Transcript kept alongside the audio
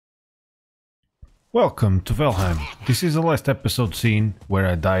Welcome to Valheim. This is the last episode scene where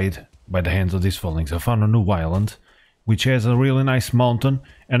I died by the hands of these fallings. I found a new island, which has a really nice mountain,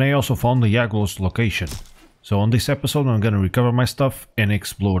 and I also found the Yaglos location. So on this episode I'm gonna recover my stuff and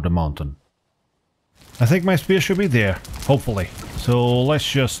explore the mountain. I think my spear should be there, hopefully. So let's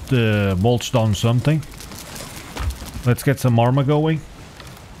just mulch down something. Let's get some armor going.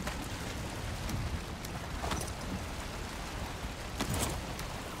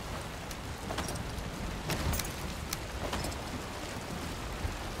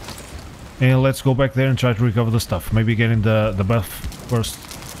 And let's go back there and try to recover the stuff. Maybe getting the buff first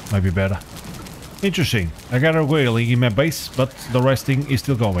might be better. Interesting. I got a whaling in my base, but the resting is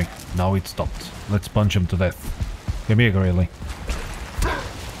still going. Now it stopped. Let's punch him to death. Give me a grayling.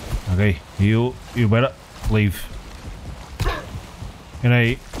 Okay, you better leave. Can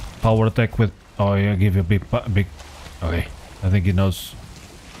I power attack with... Oh, yeah, give you a big... Okay, I think he knows.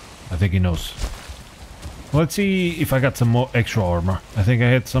 I think he knows. Let's see if I got some more extra armor. I think I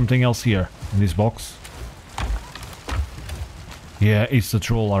had something else here in this box. Yeah, it's the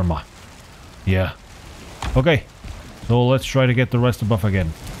troll armor. Yeah. Okay. So let's try to get the rest of buff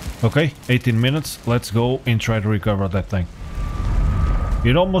again. Okay, 18 minutes. Let's go and try to recover that thing.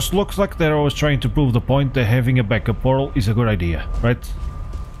 It almost looks like that I was trying to prove the point that having a backup portal is a good idea, right?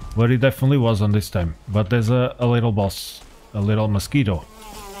 But it definitely wasn't this time. But there's a little boss. A little mosquito.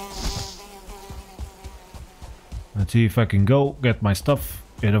 Let's see if I can go, get my stuff,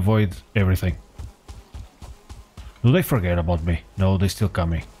 and avoid everything. Do they forget about me? No, they're still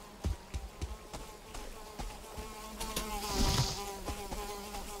coming.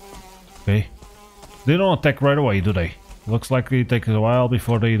 Okay. They don't attack right away, do they? Looks like it takes a while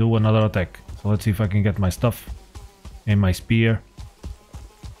before they do another attack. So let's see if I can get my stuff. And my spear.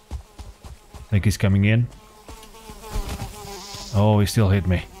 I think he's coming in. Oh, he still hit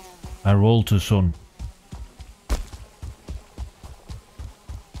me. I rolled too soon.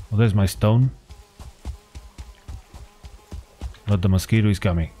 Well, there's my stone. But the mosquito is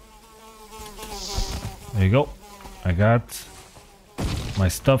coming. There you go. I got my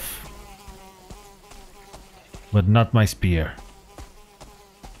stuff. But not my spear.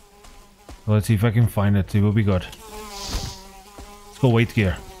 So let's see if I can find it. It will be good. Let's go 8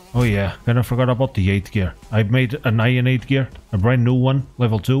 gear. Oh yeah, kinda forgot about the 8 gear. I made an iron 8 gear. A brand new one.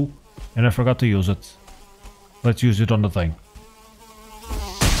 Level 2. And I forgot to use it. Let's use it on the thing.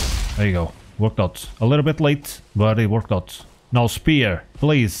 There you go. Worked out. A little bit late, but it worked out. Now spear,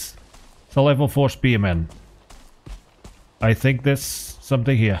 please. It's a level 4 spearman. I think there's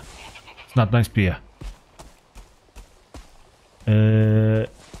something here. It's not my spear.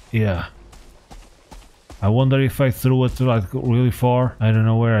 Yeah. I wonder if I threw it like really far. I don't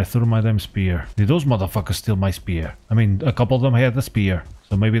know where I threw my damn spear. Did those motherfuckers steal my spear? I mean, a couple of them had the spear.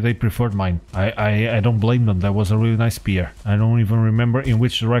 So maybe they preferred mine. I don't blame them. That was a really nice spear. I don't even remember in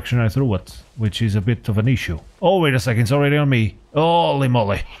which direction I threw it, which is a bit of an issue. Oh, wait a second. It's already on me. Holy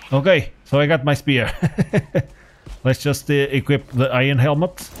moly. Okay, so I got my spear. Let's just equip the iron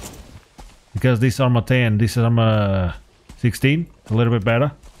helmet. Because this armor 10, this armor 16. A little bit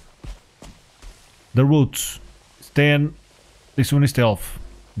better. The roots. 10. This one is 12.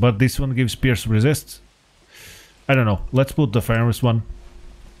 But this one gives pierce resist. I don't know. Let's put the Fenris one.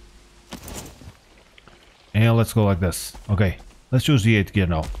 And let's go like this. Okay, let's choose the 8 gear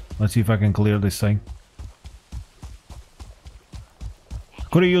now. Let's see if I can clear this thing.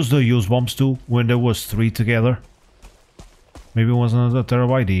 Could I use the use bombs too when there was 3 together? Maybe it wasn't a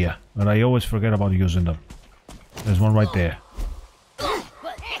terrible idea, but I always forget about using them. There's one right there.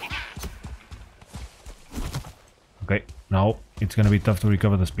 Okay, now it's gonna be tough to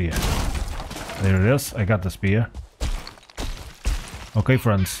recover the spear. There it is, I got the spear. Okay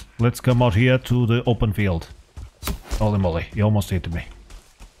friends, let's come out here to the open field. Holy moly, he almost hit me.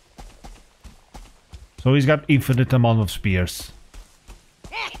 So he's got infinite amount of spears.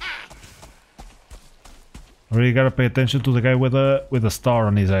 Really gotta pay attention to the guy with a star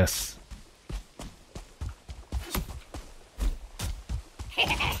on his ass.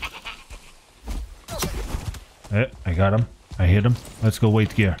 I got him. I hit him. Let's go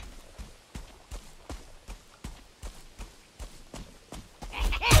 8 gear.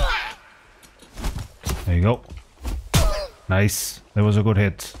 There you go. Nice. That was a good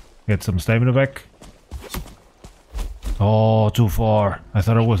hit. Get some stamina back. Oh, too far. I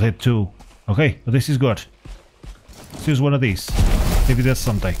thought I was hit too. Okay, but this is good. Let's use one of these. Maybe that's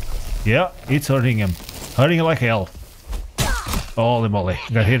something. Yeah, it's hurting him. Hurting like hell. Holy moly.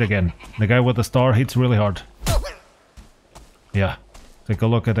 Got hit again. The guy with the star hits really hard. Yeah. Take a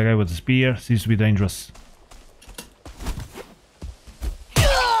look at the guy with the spear. Seems to be dangerous.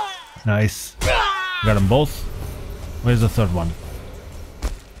 Nice. Got them both. Where's the third one?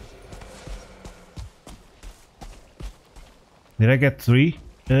 Did I get 3?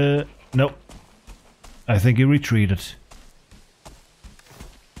 No. I think he retreated.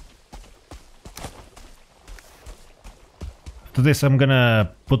 After this I'm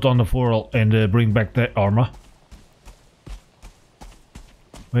gonna put on the foil and bring back the armor.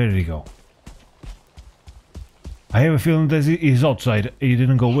 Where did he go? I have a feeling that he's outside. He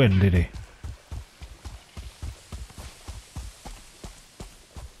didn't go in, did he?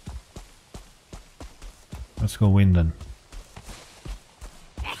 Let's go in then.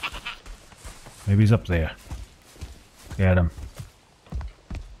 Maybe he's up there. Get him.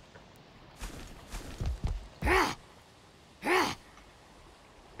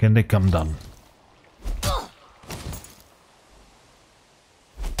 Can they come down?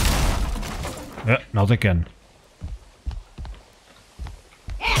 Yeah, now they can.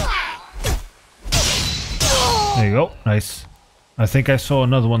 There you go, nice. I think I saw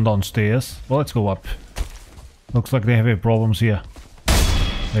another one downstairs. Well, let's go up. Looks like they have problems here.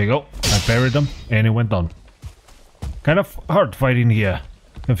 There you go. I parried them and it went down. Kind of hard fighting here.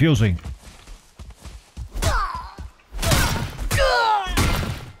 Confusing.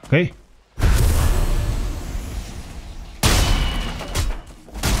 Okay.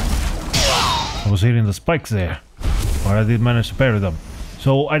 I was hitting the spikes there. But I did manage to parry them.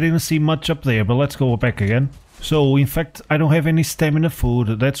 So I didn't see much up there, but let's go back again. So in fact I don't have any stamina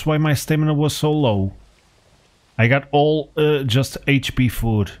food. That's why my stamina was so low. I got all just HP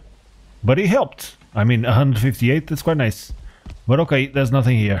food. But it helped. I mean 158, that's quite nice. But okay, there's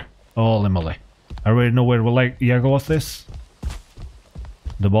nothing here. Holy moly. I already know where Yagoth is.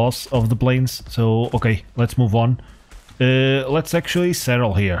 The boss of the plains. So okay, let's move on. Let's actually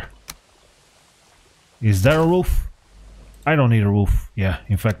settle here. Is there a roof? I don't need a roof. Yeah,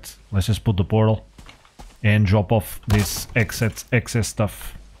 in fact, let's just put the portal and drop off this excess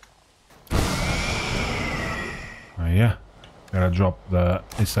stuff. Yeah, gotta drop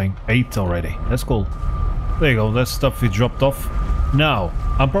this thing. 8 already. That's cool. There you go, that stuff we dropped off. Now,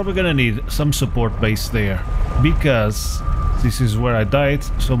 I'm probably gonna need some support base there because this is where I died,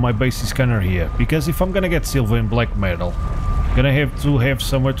 so my base is kinda here. Because if I'm gonna get silver and black metal, I'm gonna have to have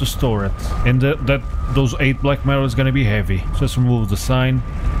somewhere to store it. And those 8 black metal is gonna be heavy. So let's remove the sign.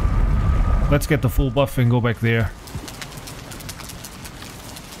 Let's get the full buff and go back there.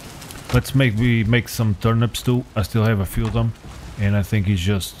 Let's maybe make some turnips too. I still have a few of them. And I think he's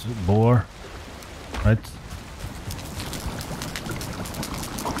just boar. Right?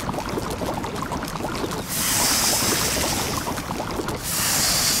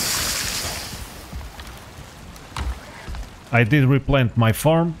 I did replant my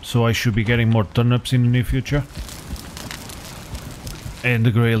farm, so I should be getting more turnips in the near future. And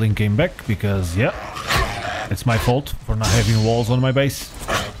the grayling came back because, yeah, it's my fault for not having walls on my base.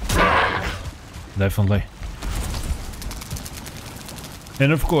 Definitely.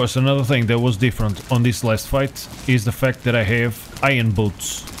 And of course, another thing that was different on this last fight is the fact that I have iron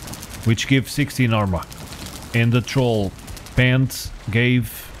boots, which give 16 armor. And the troll pants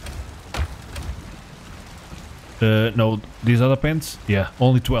gave... no, these other pants? Yeah,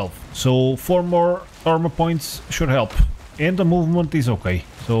 only 12. So 4 more armor points should help. And the movement is okay.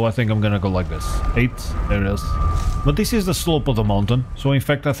 So I think I'm gonna go like this. 8, there it is. But this is the slope of the mountain. So in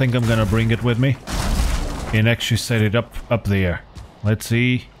fact I think I'm gonna bring it with me. And actually set it up there. Let's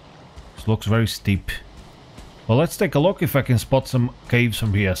see. This looks very steep. Well, let's take a look if I can spot some caves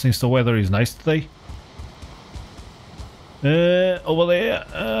from here. Since the weather is nice today. Over there?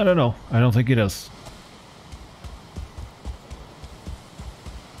 I don't know. I don't think it is.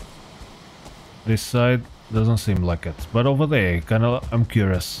 This side doesn't seem like it, but over there, kinda, I'm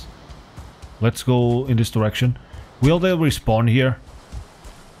curious. Let's go in this direction. Will they respawn here?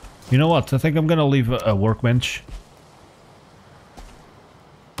 You know what? I think I'm gonna leave a workbench.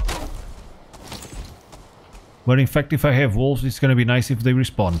 But in fact, if I have wolves, it's gonna be nice if they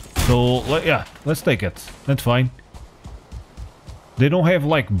respawn. So yeah, let's take it. That's fine. They don't have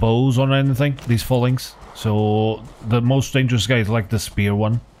like bows or anything, these fallings. So the most dangerous guy is like the spear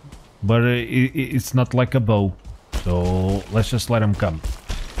one. But it's not like a bow. So let's just let him come.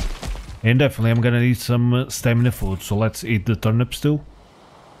 And definitely I'm gonna need some stamina food. So let's eat the turnips too.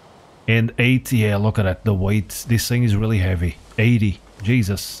 And 8, yeah, look at that, the weight. This thing is really heavy. 80,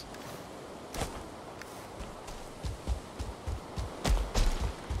 Jesus.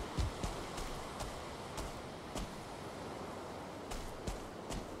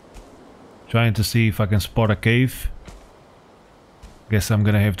 Trying to see if I can spot a cave. Guess I'm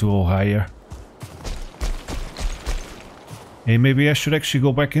gonna have to go higher. Hey, maybe I should actually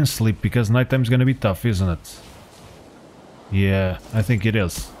go back and sleep, because nighttime's gonna be tough, isn't it? Yeah, I think it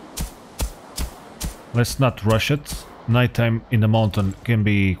is. Let's not rush it. Nighttime in the mountain can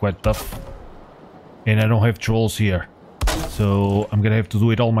be quite tough. And I don't have trolls here. So I'm gonna have to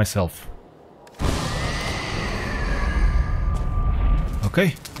do it all myself.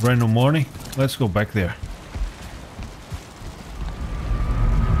 Okay, brand new morning. Let's go back there.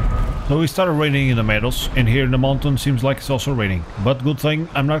 So we started raining in the meadows, and here in the mountain seems like it's also raining. But good thing,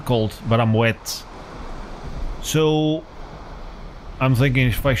 I'm not cold, but I'm wet. So I'm thinking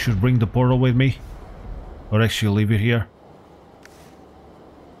if I should bring the portal with me, or actually leave it here.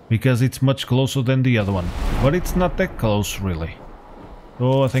 Because it's much closer than the other one. But it's not that close, really.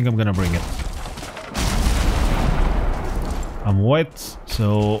 So I think I'm gonna bring it. I'm wet,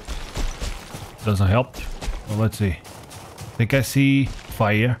 so doesn't help. Well, let's see. I think I see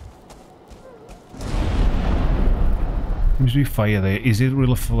fire. Seems to be fire there. Is it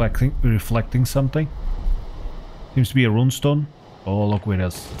reflecting something? Seems to be a runestone. Oh, look where it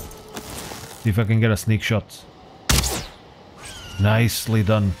is. See if I can get a sneak shot. Nicely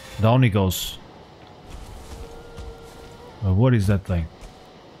done. Down he goes. What is that thing?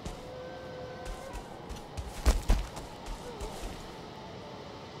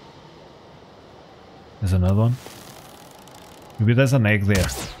 There's another one. Maybe there's an egg there.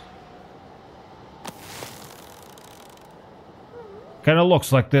 Kinda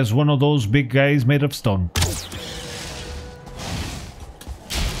looks like there's one of those big guys made of stone.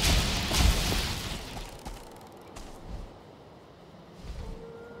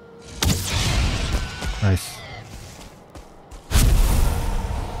 Nice.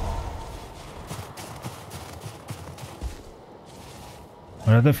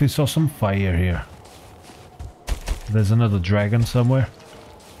 I wonder if we saw some fire here. There's another dragon somewhere.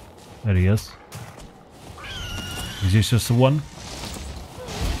 There he is. Is this just the one?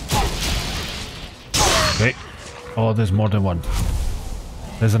 Okay. Oh, there's more than one.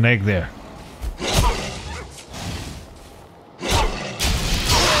 There's an egg there.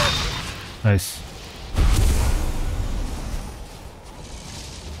 Nice.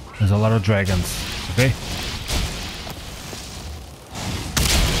 There's a lot of dragons. Okay.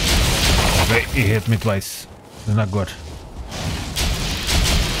 Okay, he hit me twice. That's not good.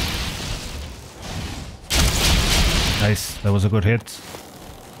 Nice, that was a good hit.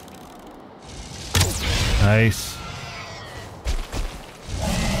 Nice.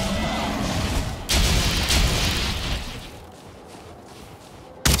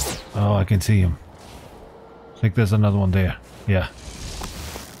 Oh, I can see him. I think there's another one there. Yeah.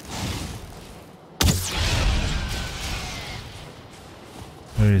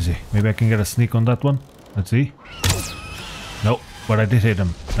 Where is he? Maybe I can get a sneak on that one. Let's see. Nope, but I did hit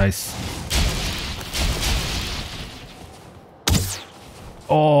him. Nice.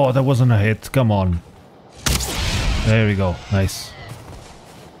 Oh, that wasn't a hit. Come on. There we go. Nice.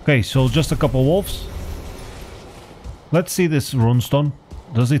 Okay, so just a couple wolves. Let's see this runestone.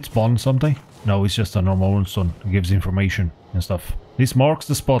 Does it spawn something? No, it's just a normal runestone. It gives information and stuff. This marks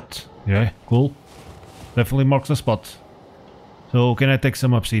the spot. Yeah, cool. Definitely marks the spot. So, can I take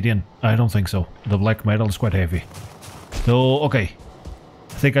some obsidian? I don't think so. The black metal is quite heavy. So, okay.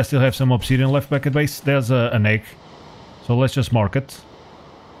 I think I still have some obsidian left back at base. There's an egg. So, let's just mark it.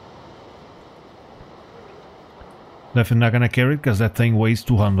 Definitely not gonna carry it because that thing weighs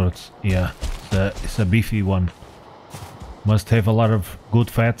 200. Yeah, it's a beefy one. Must have a lot of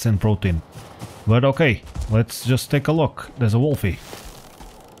good fats and protein. But okay, let's just take a look. There's a wolfie.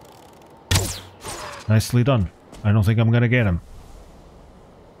 Nicely done. I don't think I'm gonna get him.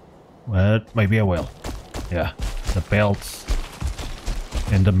 But maybe I will. Yeah, the pelts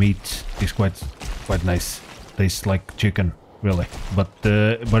and the meat is quite nice. Tastes like chicken, really. But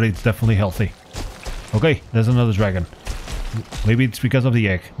it's definitely healthy. Okay, there's another dragon. Maybe it's because of the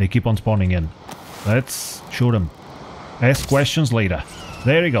egg. They keep on spawning in. Let's shoot him. Ask questions later.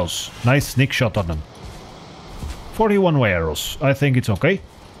 There he goes. Nice sneak shot on him. 41 arrows. I think it's okay.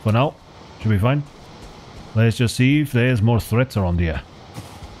 For now. Should be fine. Let's just see if there's more threats around here.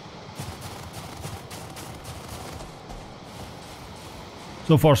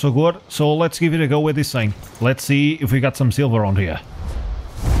 So far so good. So let's give it a go with this thing. Let's see if we got some silver on here.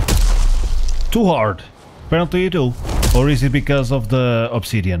 Too hard. Apparently you do. Or is it because of the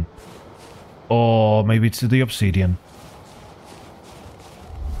obsidian? Or maybe it's the obsidian.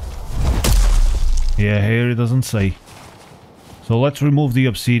 Yeah, here it doesn't say. So let's remove the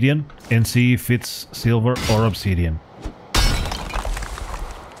obsidian and see if it's silver or obsidian.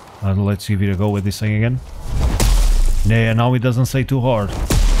 Let's give it a go with this thing again. Nah, now it doesn't say too hard.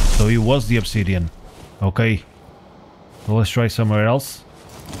 So it was the obsidian. Okay. So let's try somewhere else.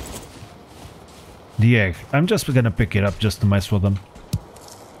 The egg. I'm just gonna pick it up just to mess with them.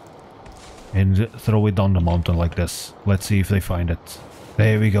 And throw it down the mountain like this. Let's see if they find it.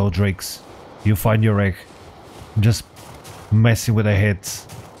 There we go, drakes. You find your egg. I'm just messing with their heads.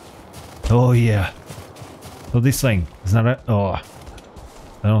 Oh yeah. So this thing is not a... Oh.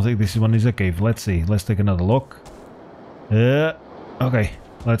 I don't think this one is a cave. Let's see. Let's take another look. Okay.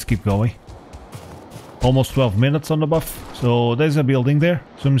 Let's keep going. Almost 12 minutes on the buff. So there's a building there.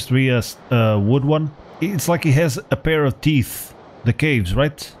 Seems to be a wood one. It's like it has a pair of teeth. The caves,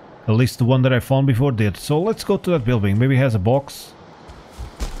 right? At least the one that I found before did. So let's go to that building. Maybe it has a box.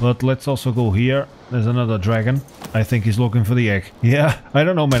 But let's also go here. There's another dragon. I think he's looking for the egg. Yeah, I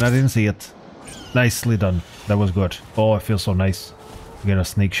don't know, man. I didn't see it. Nicely done. That was good. Oh, I feel so nice. Get a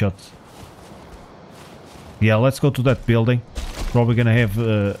sneak shot. Yeah, let's go to that building. Probably gonna have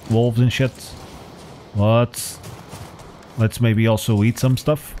wolves and shit. But let's maybe also eat some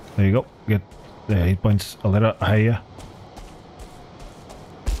stuff. There you go. Get the hit points a little higher.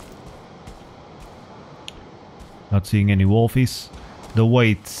 Not seeing any wolfies. The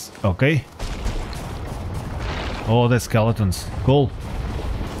weights, okay. Oh, there's skeletons. Cool.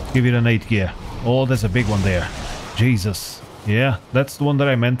 Give it an 8 gear. Oh, there's a big one there. Jesus. Yeah, that's the one that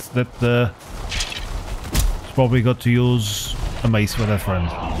I meant. That probably got to use a mace for that friend.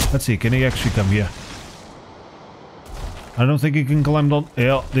 Let's see, can he actually come here? I don't think he can climb down.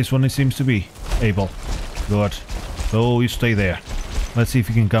 Yeah, this one seems to be able. Good. So you stay there. Let's see if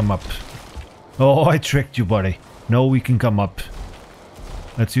he can come up. Oh, I tricked you, buddy. No, we can come up.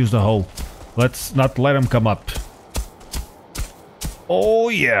 Let's use the hoe. Let's not let him come up. Oh,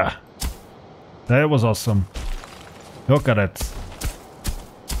 yeah. That was awesome. Look at it.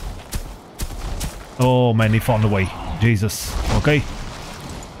 Oh, man, he found a way. Jesus. Okay.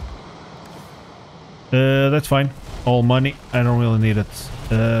 That's fine. All money. I don't really need it.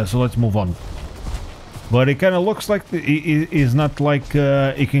 So let's move on. But it kind of looks like he's not like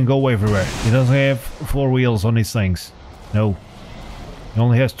he can go everywhere. He doesn't have 4 wheels on his things. No. He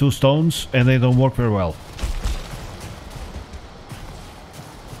only has 2 stones and they don't work very well.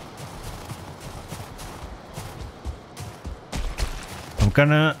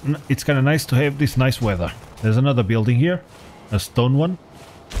 It's kind of nice to have this nice weather. There's another building here. A stone one.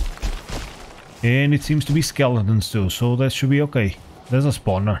 And it seems to be skeletons too, so that should be okay. There's a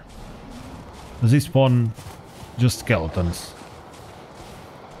spawner. Does he spawn just skeletons?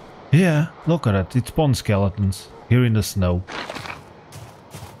 Yeah, look at it. It spawns skeletons here in the snow.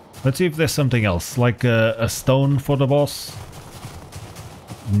 Let's see if there's something else, like a stone for the boss.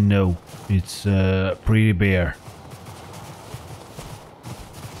 No, it's pretty bare.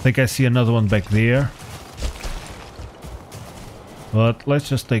 I think I see another one back there. But let's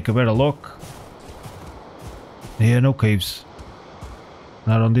just take a better look. Yeah, no caves.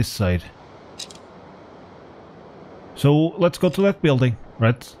 Not on this side. So let's go to that building,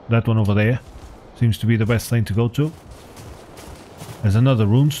 right? That one over there. Seems to be the best thing to go to. There's another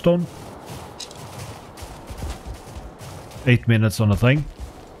runestone. 8 minutes on the thing.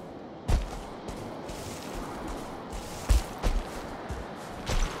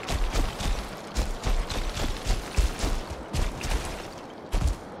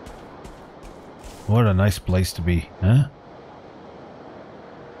 What a nice place to be, huh?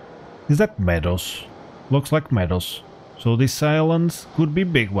 Is that meadows? Looks like meadows. So this island could be a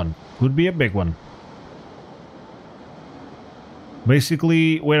big one. Could be a big one.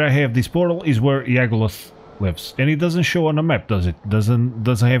 Basically, where I have this portal is where Yagoloth lives. And it doesn't show on the map, does it? Doesn't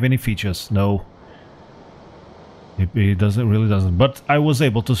have any features. No. It doesn't, really doesn't. But I was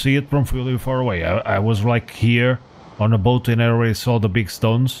able to see it from really far away. I was like here on a boat and I already saw the big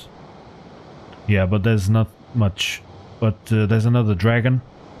stones. Yeah, but there's not much. But there's another dragon.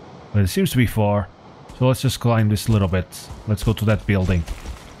 But it seems to be far. So let's just climb this a little bit. Let's go to that building.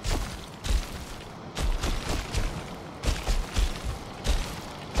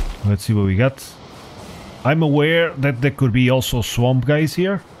 Let's see what we got. I'm aware that there could be also swamp guys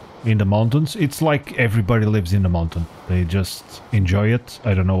here in the mountains. It's like everybody lives in the mountain. They just enjoy it.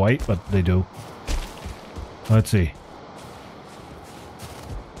 I don't know why, but they do. Let's see.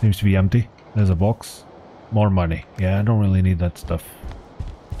 Seems to be empty. There's a box. More money. Yeah, I don't really need that stuff.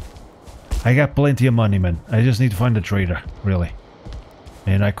 I got plenty of money, man. I just need to find a trader, really.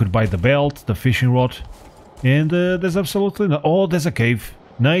 And I could buy the belt, the fishing rod. And there's absolutely no... Oh, there's a cave.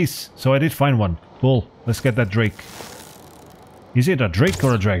 Nice. So I did find one. Cool. Let's get that drake. Is it a drake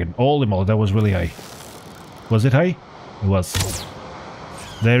or a dragon? Holy moly, that was really high. Was it high? It was.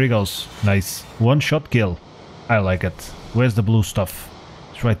 There he goes. Nice. One shot kill. I like it. Where's the blue stuff?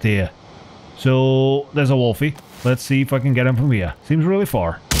 It's right there. So there's a wolfie. Let's see if I can get him from here. Seems really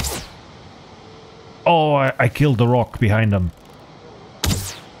far. Oh, I killed the rock behind him.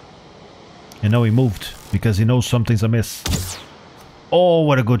 And now he moved, because he knows something's amiss. Oh,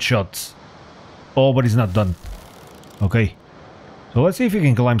 what a good shot. Oh, but he's not done. Okay. So let's see if he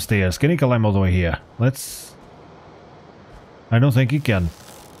can climb stairs. Can he climb all the way here? Let's... I don't think he can.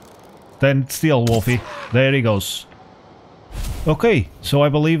 Then steal, Wolfie. There he goes. Okay, so I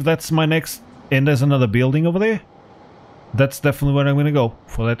believe that's my next... And there's another building over there. That's definitely where I'm gonna go,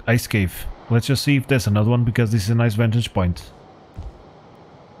 for that ice cave. Let's just see if there's another one, because this is a nice vantage point.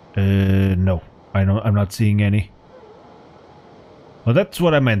 No. I'm not seeing any. Well, that's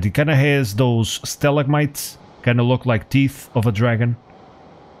what I meant. It kinda has those stalagmites. Kinda look like teeth of a dragon.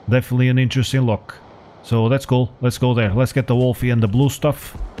 Definitely an interesting look. So that's cool. Let's go there. Let's get the Wolfie and the blue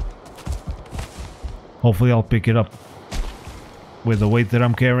stuff. Hopefully I'll pick it up. With the weight that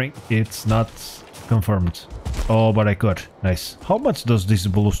I'm carrying, it's not confirmed. Oh, but I could. Nice. How much does this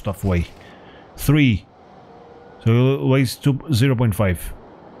blue stuff weigh? 3. So it weighs 0.5.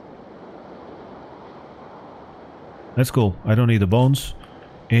 That's cool. I don't need the bones.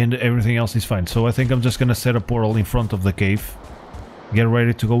 And everything else is fine. So I think I'm just gonna set a portal in front of the cave. Get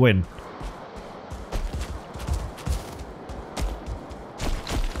ready to go in.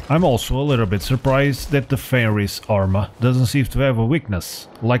 I'm also a little bit surprised that the Fenris armor doesn't seem to have a weakness,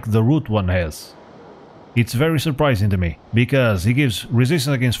 like the root one has. It's very surprising to me, because it gives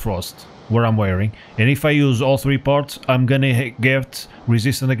resistance against frost, where I'm wearing, and if I use all 3 parts, I'm gonna get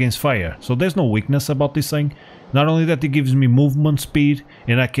resistance against fire. So there's no weakness about this thing. Not only that, it gives me movement speed,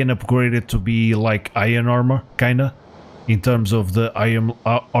 and I can upgrade it to be like iron armor, kinda, in terms of the iron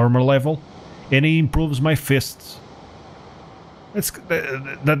armor level, and it improves my fists.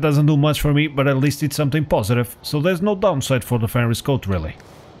 That doesn't do much for me, but at least it's something positive, so there's no downside for the Fenris coat really.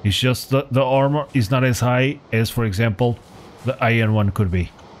 It's just that the armor is not as high as, for example, the iron one could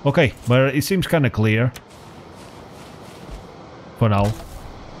be. Okay, but it seems kinda clear. For now.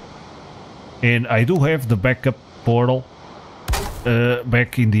 And I do have the backup portal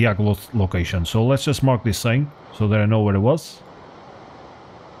back in the Aglos location, so let's just mark this thing, so that I know where it was.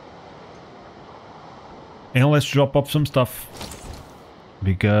 And let's drop up some stuff.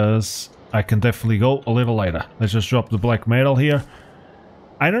 Because I can definitely go a little lighter. Let's just drop the black metal here.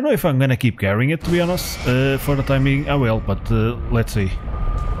 I don't know if I'm gonna keep carrying it, to be honest. For the time being, I will, but let's see.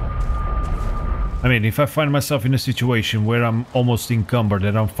 I mean, if I find myself in a situation where I'm almost encumbered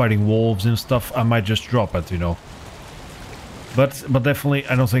and I'm fighting wolves and stuff, I might just drop it, you know. But definitely,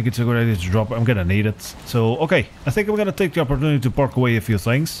 I don't think it's a good idea to drop it. I'm gonna need it. So, okay. I think I'm gonna take the opportunity to park away a few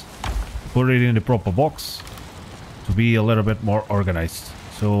things. Put it in the proper box. To be a little bit more organized.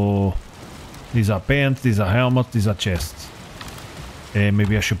 So these are pants, these are helmets, these are chests. And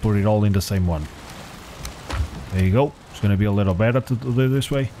maybe I should put it all in the same one. There you go. It's gonna be a little better to do it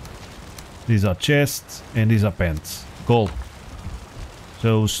this way. These are chests and these are pants. Cool.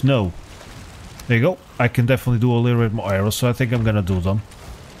 So snow. There you go. I can definitely do a little bit more arrows, so I think I'm gonna do them.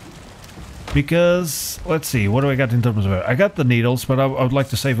 Because let's see, what do I got in terms of arrows? I got the needles, but I would like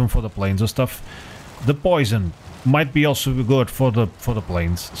to save them for the planes and stuff. The poison might be also good for the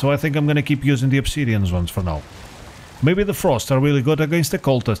planes, so I think I'm gonna keep using the obsidian ones for now. Maybe the frost are really good against the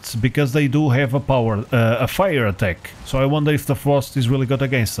cultists because they do have a fire attack. So I wonder if the frost is really good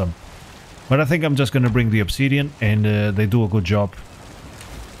against them. But I think I'm just gonna bring the obsidian, and they do a good job.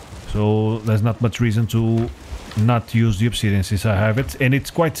 So there's not much reason to not use the obsidian since I have it, and it's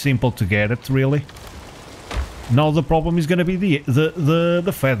quite simple to get it really. Now the problem is gonna be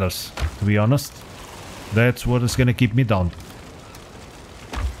the feathers, to be honest. That's what is gonna keep me down.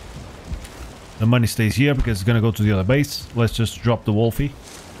 The money stays here because it's gonna go to the other base. Let's just drop the Wolfie.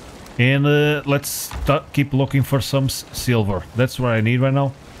 And let's keep looking for some silver. That's what I need right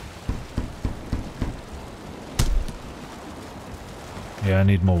now. Yeah, I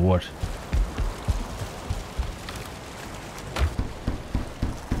need more wood.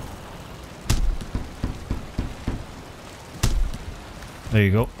 There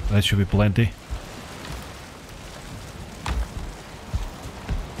you go. That should be plenty.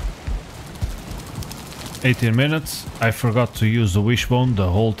 "18 minutes. I forgot to use the wishbone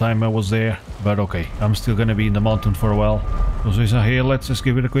the whole time I was there, but okay, I'm still gonna be in the mountain for a while. So since I'm here, let's just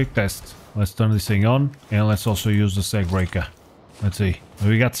give it a quick test. Let's turn this thing on, and let's also use the stack breaker. Let's see.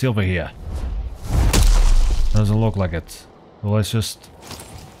 We got silver here. Doesn't look like it. So let's just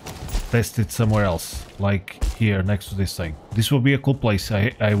test it somewhere else, like here next to this thing. This would be a cool place.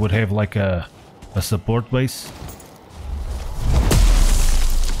 I would have like a support base.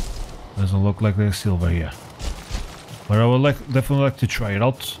 Doesn't look like there's silver here. But I would definitely like to try it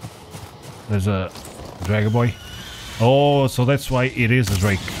out. There's a Dragon Boy. Oh, so that's why it is a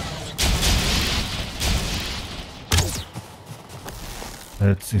drake.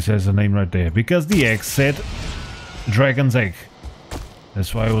 It says the name right there. Because the egg said dragon's egg.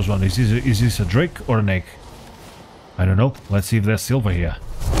 That's why I was wondering. Is this a drake or an egg? I don't know. Let's see if there's silver here.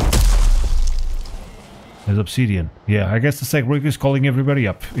 There's obsidian. Yeah, I guess the sag rig is calling everybody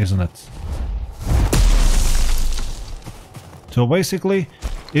up, isn't it? So basically,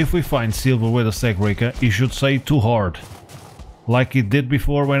 if we find silver with a sag breaker, it should say too hard. Like it did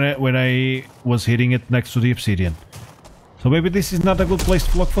before when I was hitting it next to the obsidian. So maybe this is not a good place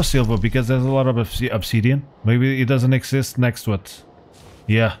to look for silver because there's a lot of obsidian. Maybe it doesn't exist next to it.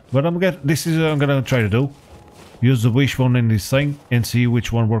 Yeah, but this is what I'm gonna try to do. Use the wishbone in this thing and see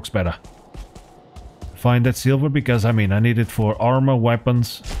which one works better. Find that silver because I mean I need it for armor,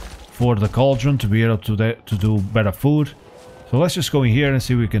 weapons, for the cauldron to be able to do better food. So let's just go in here and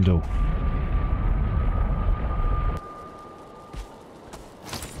see what we can do.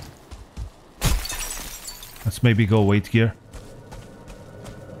 Let's maybe go wait here.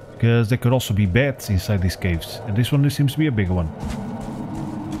 Because there could also be bats inside these caves. And this one seems to be a bigger one.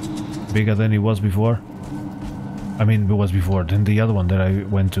 Bigger than it was before. I mean, it was before than the other one that I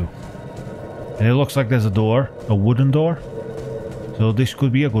went to. And it looks like there's a door. A wooden door. So this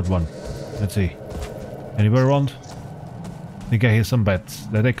could be a good one. Let's see. Anybody around? I think I hear some bats.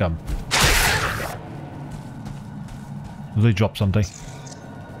 There they come. Do they drop something?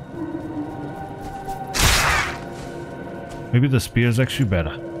 Maybe the spear is actually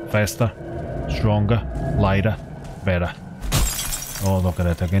better. Faster, stronger, lighter, better. Oh, look at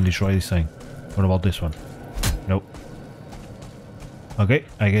that. I can destroy this thing. What about this one? Nope. Okay,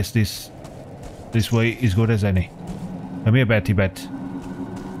 I guess this way is good as any. Come here, Betty Bet.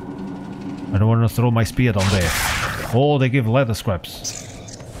 I don't want to throw my spear down there. Oh, they give leather scraps.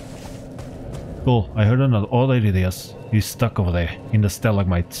 Cool, I heard another. Oh, there it is. He's stuck over there in the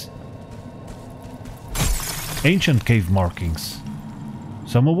stalagmites. Ancient cave markings.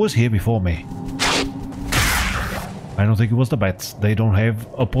 Someone was here before me. I don't think it was the bats. They don't have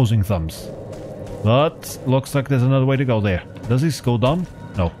opposing thumbs. But looks like there's another way to go there. Does this go down?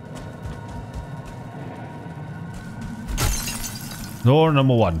 No. Door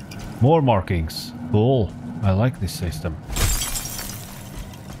number 1. More markings. Cool. I like this system.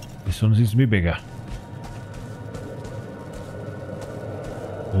 This one seems to be bigger.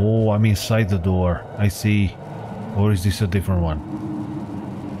 Oh, I'm inside the door. I see. Or is this a different one?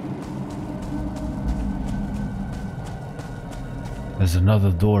 There's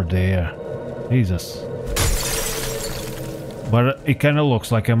another door there. Jesus. But it kind of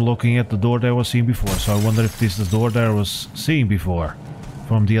looks like I'm looking at the door that I was seeing before. So I wonder if this is the door that I was seeing before.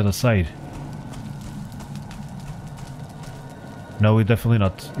 From the other side. No, it's definitely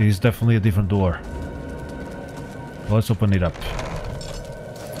not. It is definitely a different door. Let's open it up.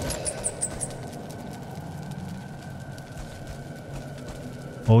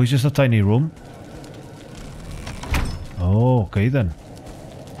 Oh, it's just a tiny room. Oh, okay then.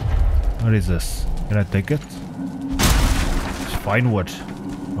 What is this? Can I take it? It's fine wood.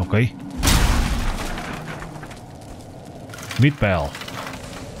 Okay. Meat pal.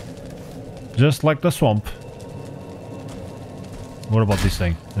 Just like the swamp. What about this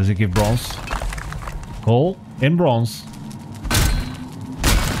thing? Does it give bronze? Coal and bronze.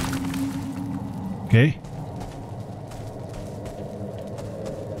 Okay.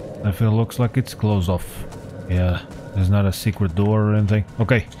 I feel it looks like it's closed off. Yeah, there's not a secret door or anything.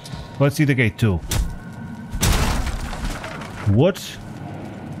 Okay, let's see the gate too. Wood.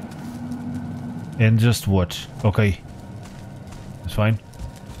 And just wood. Okay. That's fine.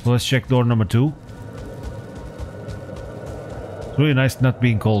 So let's check door number 2. It's really nice not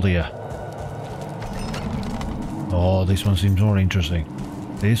being cold here. Oh, this one seems more interesting.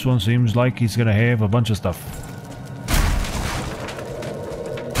 This one seems like he's gonna have a bunch of stuff.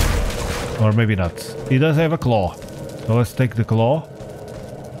 Or maybe not. He does have a claw. So let's take the claw.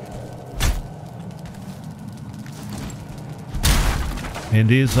 And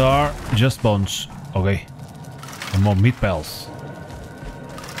these are just bones. Okay. And more meat pals.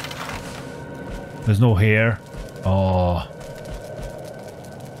 There's no hair. Oh.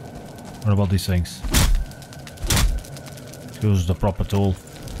 What about these things? Use the proper tool.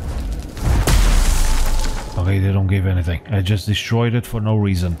 Okay, they don't give anything. I just destroyed it for no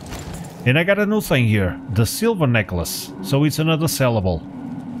reason. And I got a new thing here. The silver necklace. So it's another sellable.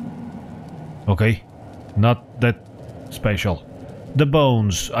 Okay. Not that special. The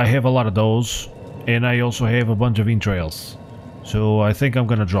bones. I have a lot of those. And I also have a bunch of entrails. So I think I'm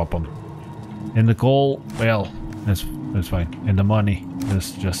gonna drop them. And the coal, well, that's fine. And the money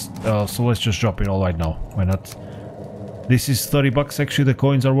is just... so let's just drop it all right now. Why not? This is 30 bucks. Actually, the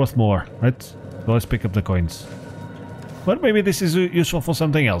coins are worth more, right? So let's pick up the coins. But maybe this is useful for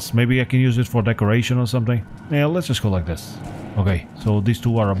something else. Maybe I can use it for decoration or something. Yeah, let's just go like this. Okay, so these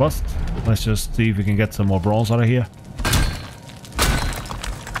two are a bust. Let's just see if we can get some more bronze out of here.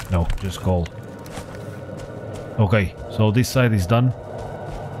 No, just gold. Okay, so this side is done.